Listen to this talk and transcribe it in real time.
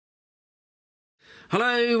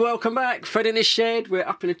Hello, welcome back. Fred in the shed. We're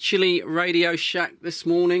up in a chilly radio shack this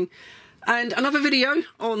morning. And another video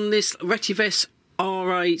on this Retevis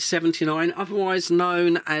RA 79, otherwise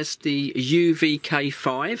known as the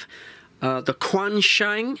UV-K5, the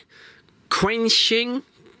Quansheng,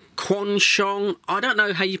 I don't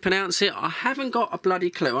know how you pronounce it. I haven't got a bloody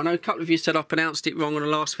clue. I know a couple of you said I pronounced it wrong on the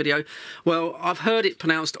last video. Well, I've heard it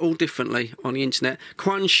pronounced all differently on the internet.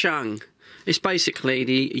 Quansheng. It's basically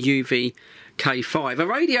the UV-K5, a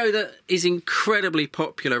radio that is incredibly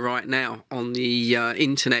popular right now on the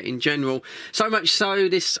internet in general. So much so,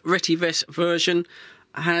 this Retevis version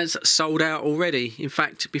has sold out already. In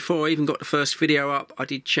fact, before I even got the first video up, I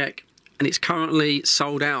did check, and it's currently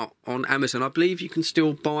sold out on Amazon. I believe you can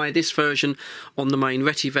still buy this version on the main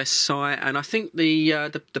Retevis site, and I think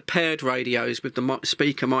the paired radios with the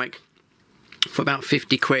speaker mic for about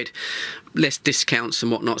 50 quid, less discounts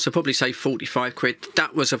and whatnot, so probably say 45 quid,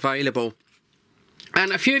 that was available.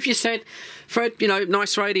 And a few of you said, Fred, you know,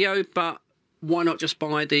 nice radio, but why not just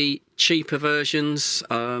buy the cheaper versions,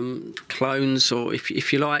 clones, or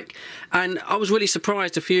if you like. And I was really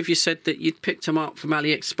surprised. A few of you said that you'd picked them up from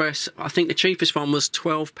AliExpress. I think the cheapest one was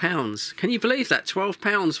 £12. Can you believe that?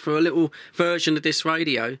 £12 for a little version of this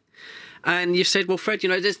radio. And you said, well, Fred, you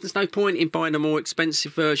know, there's no point in buying a more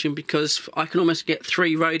expensive version because I can almost get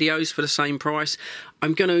 3 radios for the same price.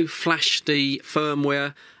 I'm going to flash the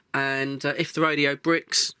firmware, and if the radio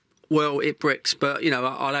bricks, well, it bricks, but, you know,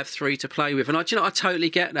 I'll have 3 to play with. And I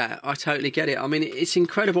totally get that. I totally get it. I mean, it's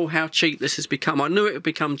incredible how cheap this has become. I knew it would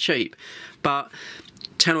become cheap, but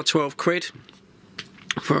 10 or 12 quid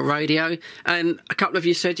for a radio. And a couple of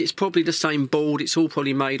you said it's probably the same board, it's all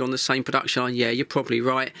probably made on the same production line. Yeah, you're probably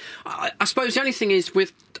right. I suppose the only thing is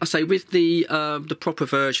with the proper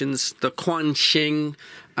versions, the Quansheng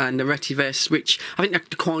and the Retevis, which I think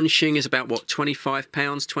the Quansheng is about what, £25,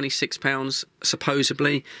 £26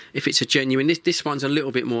 supposedly if it's a genuine. This one's a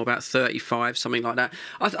little bit more, about 35, something like that.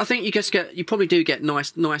 I think you probably do get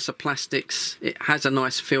nicer plastics. It has a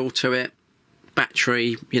nice feel to it.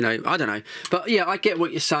 Battery, you know, I don't know, but yeah, I get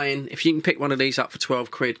what you're saying. If you can pick one of these up for 12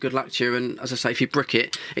 quid, good luck to you. And as I say, if you brick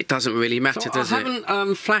it, it doesn't really matter, does it? I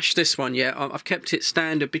haven't flashed this one yet. I've kept it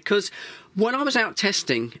standard because when I was out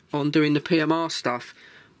testing on doing the PMR stuff,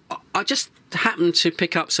 I just happened to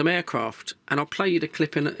pick up some aircraft, and I'll play you the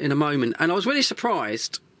clip in a moment. And I was really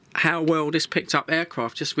surprised how well this picked up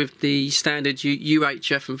aircraft just with the standard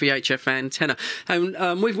UHF and VHF antenna. And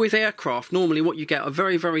with aircraft, normally what you get are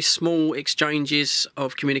very, very small exchanges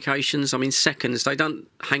of communications. I mean, seconds, they don't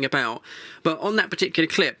hang about. But on that particular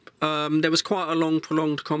clip, there was quite a long,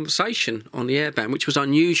 prolonged conversation on the airband, which was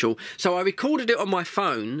unusual. So I recorded it on my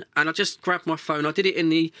phone, and I just grabbed my phone. I did it in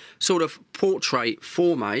the sort of portrait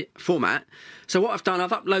format. So what I've done,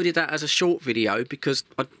 I've uploaded that as a short video because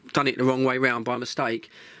I'd done it the wrong way round by mistake.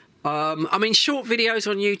 I mean, short videos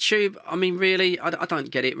on YouTube, I mean, really, I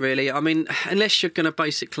don't get it, really. I mean, unless you're going to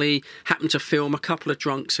basically happen to film a couple of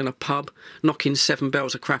drunks in a pub knocking 7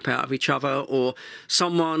 bells of crap out of each other, or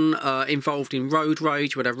someone involved in road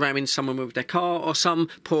rage where they're ramming someone with their car, or some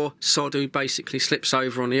poor sod who basically slips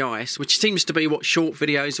over on the ice, which seems to be what short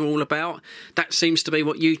videos are all about. That seems to be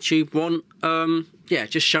what YouTube want. Yeah,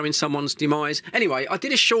 just showing someone's demise. Anyway, I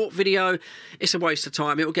did a short video. It's a waste of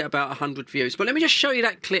time. It'll get about 100 views. But let me just show you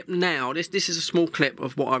that clip now. This is a small clip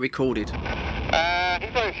of what I recorded. He's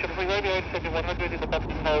very sure. We radio 100 in the bottom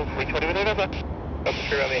hole. Which one do we know about? That's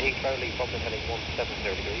true. I mean, he's only from the heading 170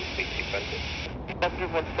 degrees, speed 220.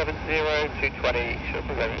 170, 220, should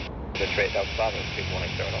have the straight down Bravo, speed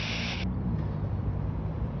 180 off.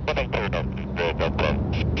 180 off.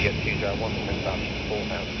 You get 201, and down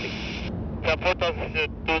 4,000 feet. Yeah,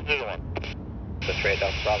 4,201. The straight down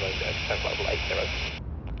Bravo, descent level 80.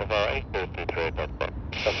 Over 80,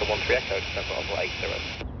 that's the 13 Echo, descent level 80.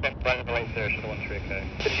 Right level 80, should have 13 Echo.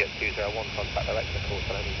 Then you get 201, contact direct, of course,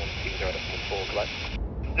 and only 120 at 4 collect.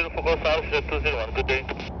 04 201, good day.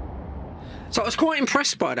 So I was quite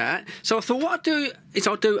impressed by that. So I thought what I'll do is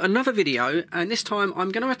I'll do another video, and this time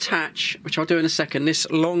I'm going to attach, which I'll do in a second, this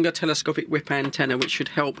longer telescopic whip antenna, which should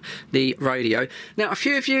help the radio. Now, a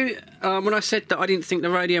few of you, when I said that I didn't think the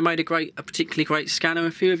radio made a particularly great scanner,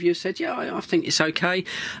 a few of you said, yeah, I think it's okay.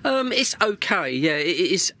 It's okay, yeah,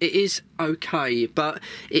 it is okay, but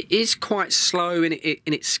it is quite slow in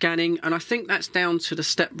its scanning, and I think that's down to the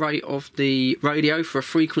step rate of the radio for a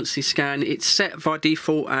frequency scan. It's set by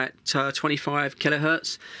default at 25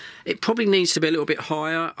 kilohertz. It probably needs to be a little bit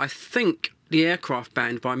higher. I think the aircraft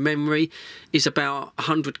band by memory is about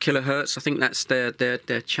 100 kilohertz. I think that's their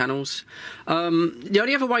channels. The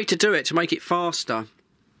only other way to do it, to make it faster,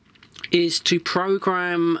 is to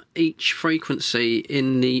program each frequency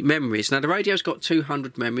in the memories. Now the radio's got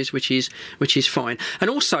 200 memories, which is fine, and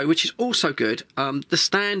also, which is also good, the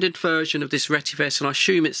standard version of this Retevis, and I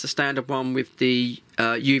assume it's the standard one with the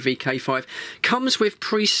UV-K5, comes with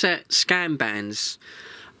preset scan bands.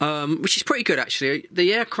 Which is pretty good actually.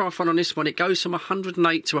 The aircraft one on this one, it goes from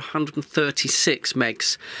 108 to 136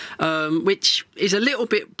 megs, which is a little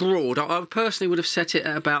bit broad. I personally would have set it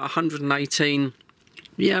at about 118,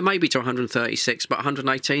 yeah, maybe to 136, but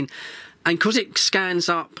 118. And because it scans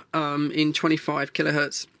up in 25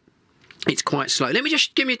 kilohertz, it's quite slow. Let me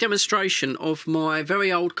just give you a demonstration of my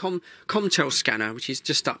very old Comtel scanner, which is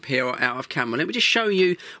just up here out of camera. Let me just show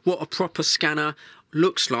you what a proper scanner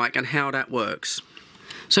looks like and how that works.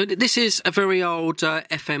 So this is a very old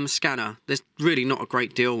FM scanner. There's really not a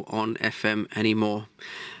great deal on FM anymore.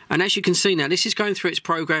 And as you can see now, this is going through its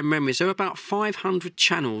program memories. There are about 500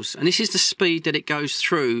 channels, and this is the speed that it goes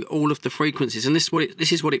through all of the frequencies, and this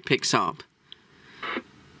is what it picks up.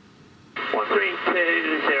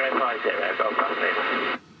 132050, Golf Papa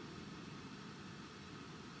Lima.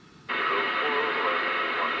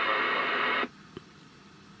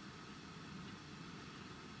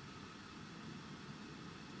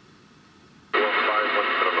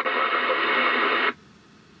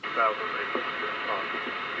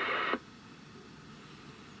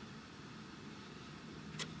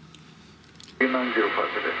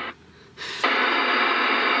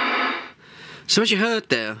 So as you heard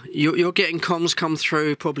there, you're getting comms come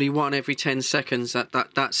through probably one every 10 seconds.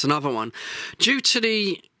 That's another one. Due to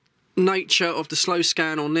the nature of the slow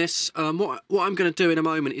scan on this, what I'm going to do in a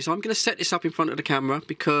moment is I'm going to set this up in front of the camera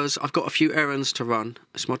because I've got a few errands to run.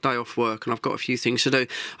 It's my day off work and I've got a few things to do.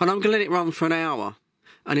 And I'm going to let it run for an hour,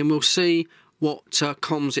 and then we'll see what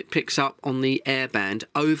comms it picks up on the AIRBAND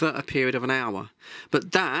over a period of an hour.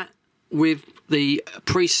 But that, with the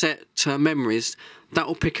preset memories, that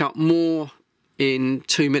will pick up more in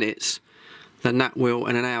 2 minutes than that will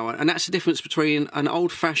in an hour. And that's the difference between an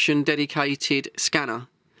old-fashioned dedicated scanner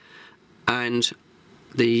and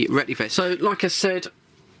the Retevis. So like I said,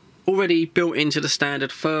 already built into the standard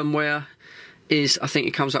firmware is, I think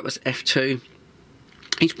it comes up as F2.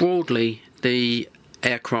 It's broadly the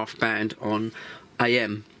aircraft band on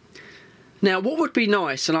AM. Now what would be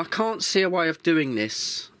nice, and I can't see a way of doing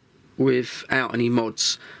this without any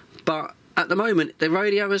mods, but at the moment the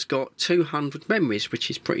radio has got 200 memories, which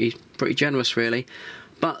is pretty generous really.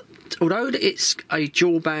 But although it's a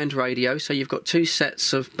dual band radio, so you've got two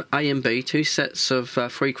sets of A and B, two sets of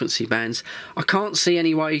frequency bands, I can't see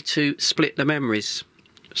any way to split the memories.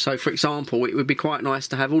 So for example, it would be quite nice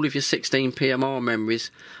to have all of your 16 PMR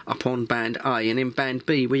memories up on band A, and in band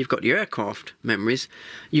B, where you've got your aircraft memories,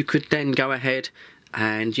 you could then go ahead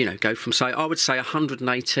and, you know, go from, say, I would say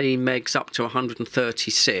 118 megs up to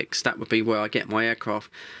 136. That would be where I get my aircraft.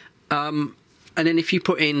 And then if you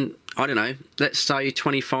put in, I don't know, let's say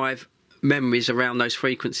 25 memories around those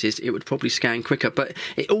frequencies, it would probably scan quicker. But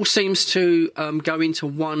it all seems to go into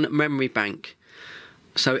one memory bank.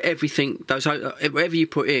 So everything, whatever you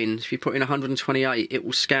put in, if you put in 128, it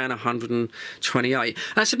will scan 128.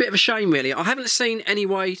 That's a bit of a shame, really. I haven't seen any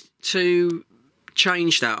way to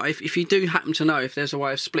change that. If you do happen to know if there's a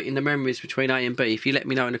way of splitting the memories between A and B, if you let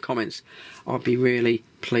me know in the comments, I'll be really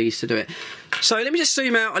pleased to do it. So let me just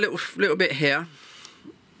zoom out a little bit here.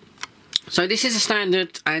 So this is a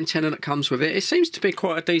standard antenna that comes with it. It seems to be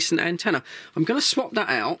quite a decent antenna. I'm going to swap that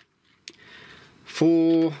out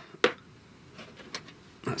for...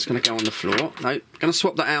 That's going to go on the floor. No, I'm going to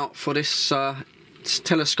swap that out for this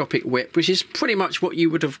telescopic whip, which is pretty much what you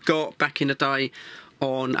would have got back in the day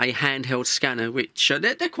on a handheld scanner, which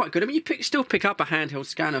they're quite good. I mean, you still pick up a handheld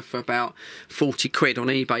scanner for about 40 quid on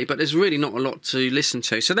eBay, but there's really not a lot to listen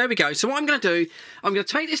to. So there we go. So what I'm going to do, I'm going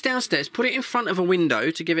to take this downstairs, put it in front of a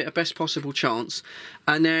window to give it a best possible chance,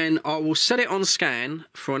 and then I will set it on scan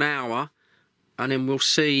for an hour, and then we'll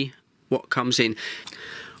see what comes in.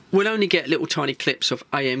 We'll only get little tiny clips of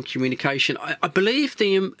AM communication. I believe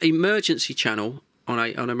the emergency channel on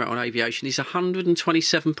aviation is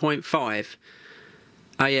 127.5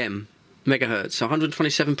 AM megahertz, so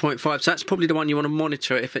 127.5. So that's probably the one you want to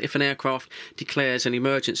monitor if an aircraft declares an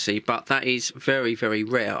emergency. But that is very, very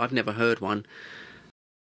rare. I've never heard one.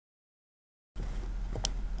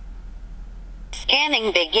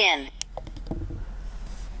 Scanning begin.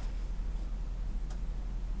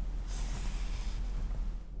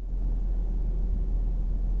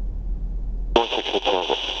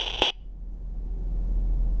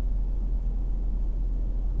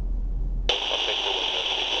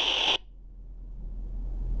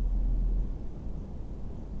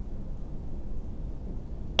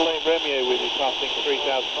 Romeo with you, passing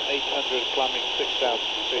 3,800, climbing 6,000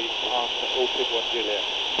 feet on Orchid 1 Juliet.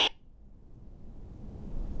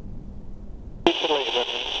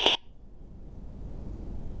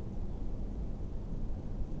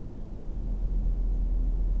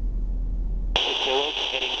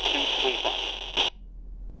 Heading 231.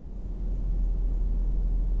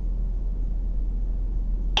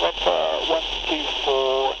 Alpha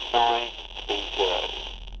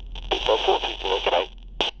 124930. 424, okay.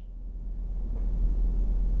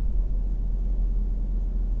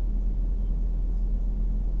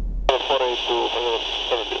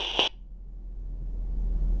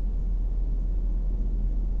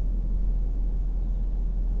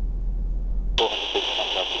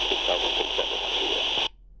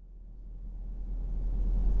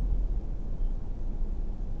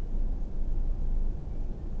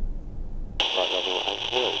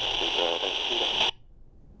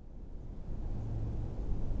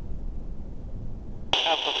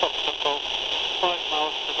 Alpha Fox Control, 5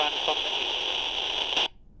 miles to Van from the east.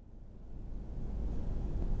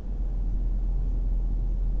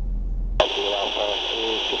 Alpha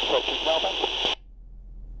is just approaching Melbourne.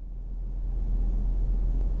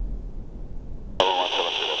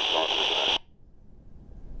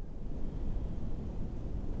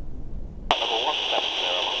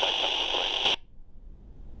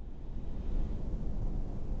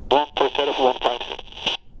 1.0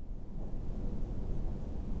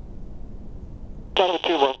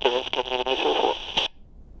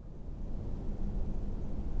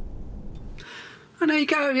 And there you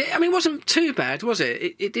go. I mean, it wasn't too bad, was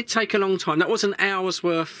it? It did take a long time. That was an hour's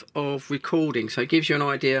worth of recording, so it gives you an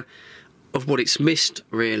idea of what it's missed,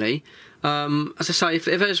 really. As I say, if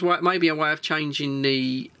there's maybe a way of changing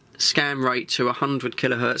the scan rate to 100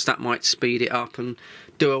 kilohertz, that might speed it up, and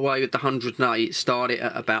do away with the 108, start it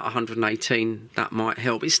at about 118, that might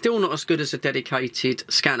help. It's still not as good as a dedicated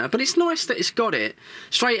scanner, but it's nice that it's got it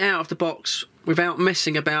straight out of the box without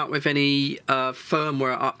messing about with any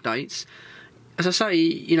firmware updates. As I say,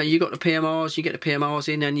 you know, you've got the PMRs, you get the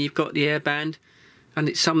PMRs in, and you've got the AIRBAND, and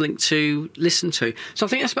it's something to listen to. So I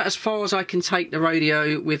think that's about as far as I can take the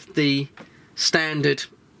radio with the standard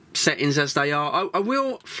settings as they are. I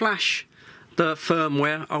will flash the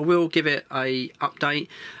firmware. I will give it a update.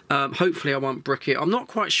 Hopefully I won't brick it. I'm not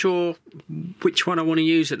quite sure which one I want to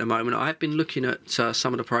use at the moment. I have been looking at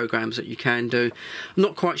some of the programs that you can do. I'm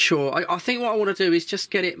not quite sure. I think what I want to do is just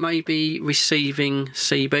get it maybe receiving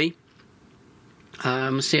CB.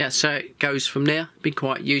 See how it goes from there. Be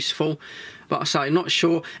quite useful. But I say, not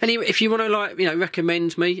sure. Anyway, if you want to, like, you know,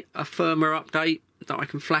 recommend me a firmware update that I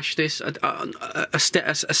can flash this, a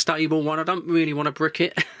stable one. I don't really want to brick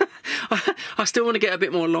it. I still want to get a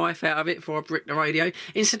bit more life out of it before I brick the radio.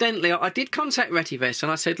 Incidentally, I did contact Retevis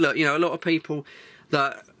and I said, look, you know, a lot of people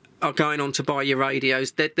that are going on to buy your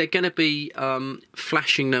radios, they're going to be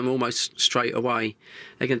flashing them almost straight away.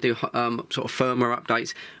 They're going to do sort of firmware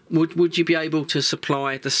updates. Would you be able to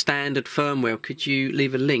supply the standard firmware? Could you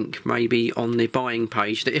leave a link maybe on the buying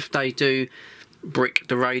page that if they do brick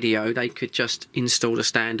the radio, they could just install the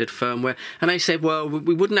standard firmware? And they said, well,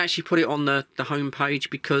 we wouldn't actually put it on the home page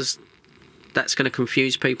because that's going to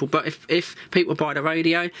confuse people. But if people buy the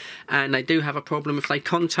radio and they do have a problem, if they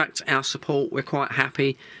contact our support, we're quite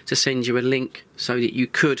happy to send you a link so that you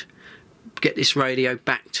could get this radio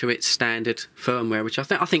back to its standard firmware, which I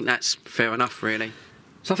think that's fair enough, really.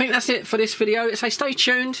 So I think that's it for this video. So stay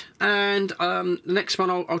tuned, and the next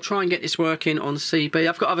one I'll try and get this working on CB.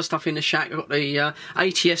 I've got other stuff in the shack. I've got the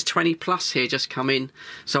ATS 20 Plus here just come in,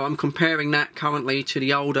 so I'm comparing that currently to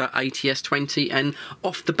the older ATS 20, and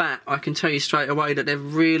off the bat I can tell you straight away that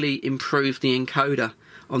they've really improved the encoder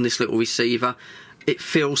on this little receiver. It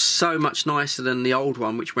feels so much nicer than the old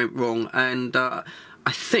one, which went wrong, and I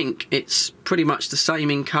think it's pretty much the same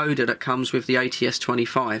encoder that comes with the ATS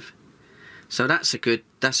 25. So that's a good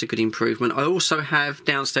improvement. I also have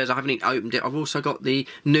downstairs, I haven't even opened it, I've also got the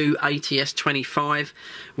new ATS 25,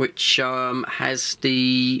 which has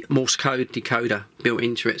the Morse code decoder built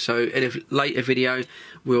into it. So in a later video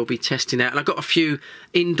we'll be testing that. And I've got a few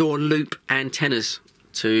indoor loop antennas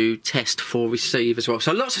to test for receive as well.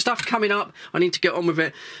 So lots of stuff coming up. I need to get on with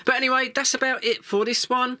it. But anyway, that's about it for this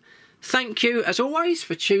one. Thank you, as always,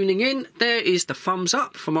 for tuning in. There is the thumbs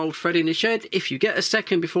up from old Fred in the shed. If you get a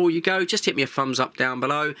second before you go, just hit me a thumbs up down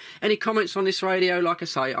below. Any comments on this radio? Like I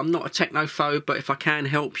say, I'm not a technophobe, but if I can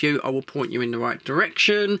help you, I will point you in the right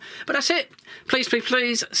direction. But that's it. Please, please,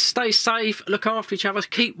 please, stay safe, look after each other,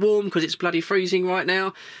 keep warm because it's bloody freezing right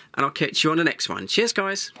now, and I'll catch you on the next one. Cheers,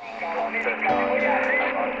 guys.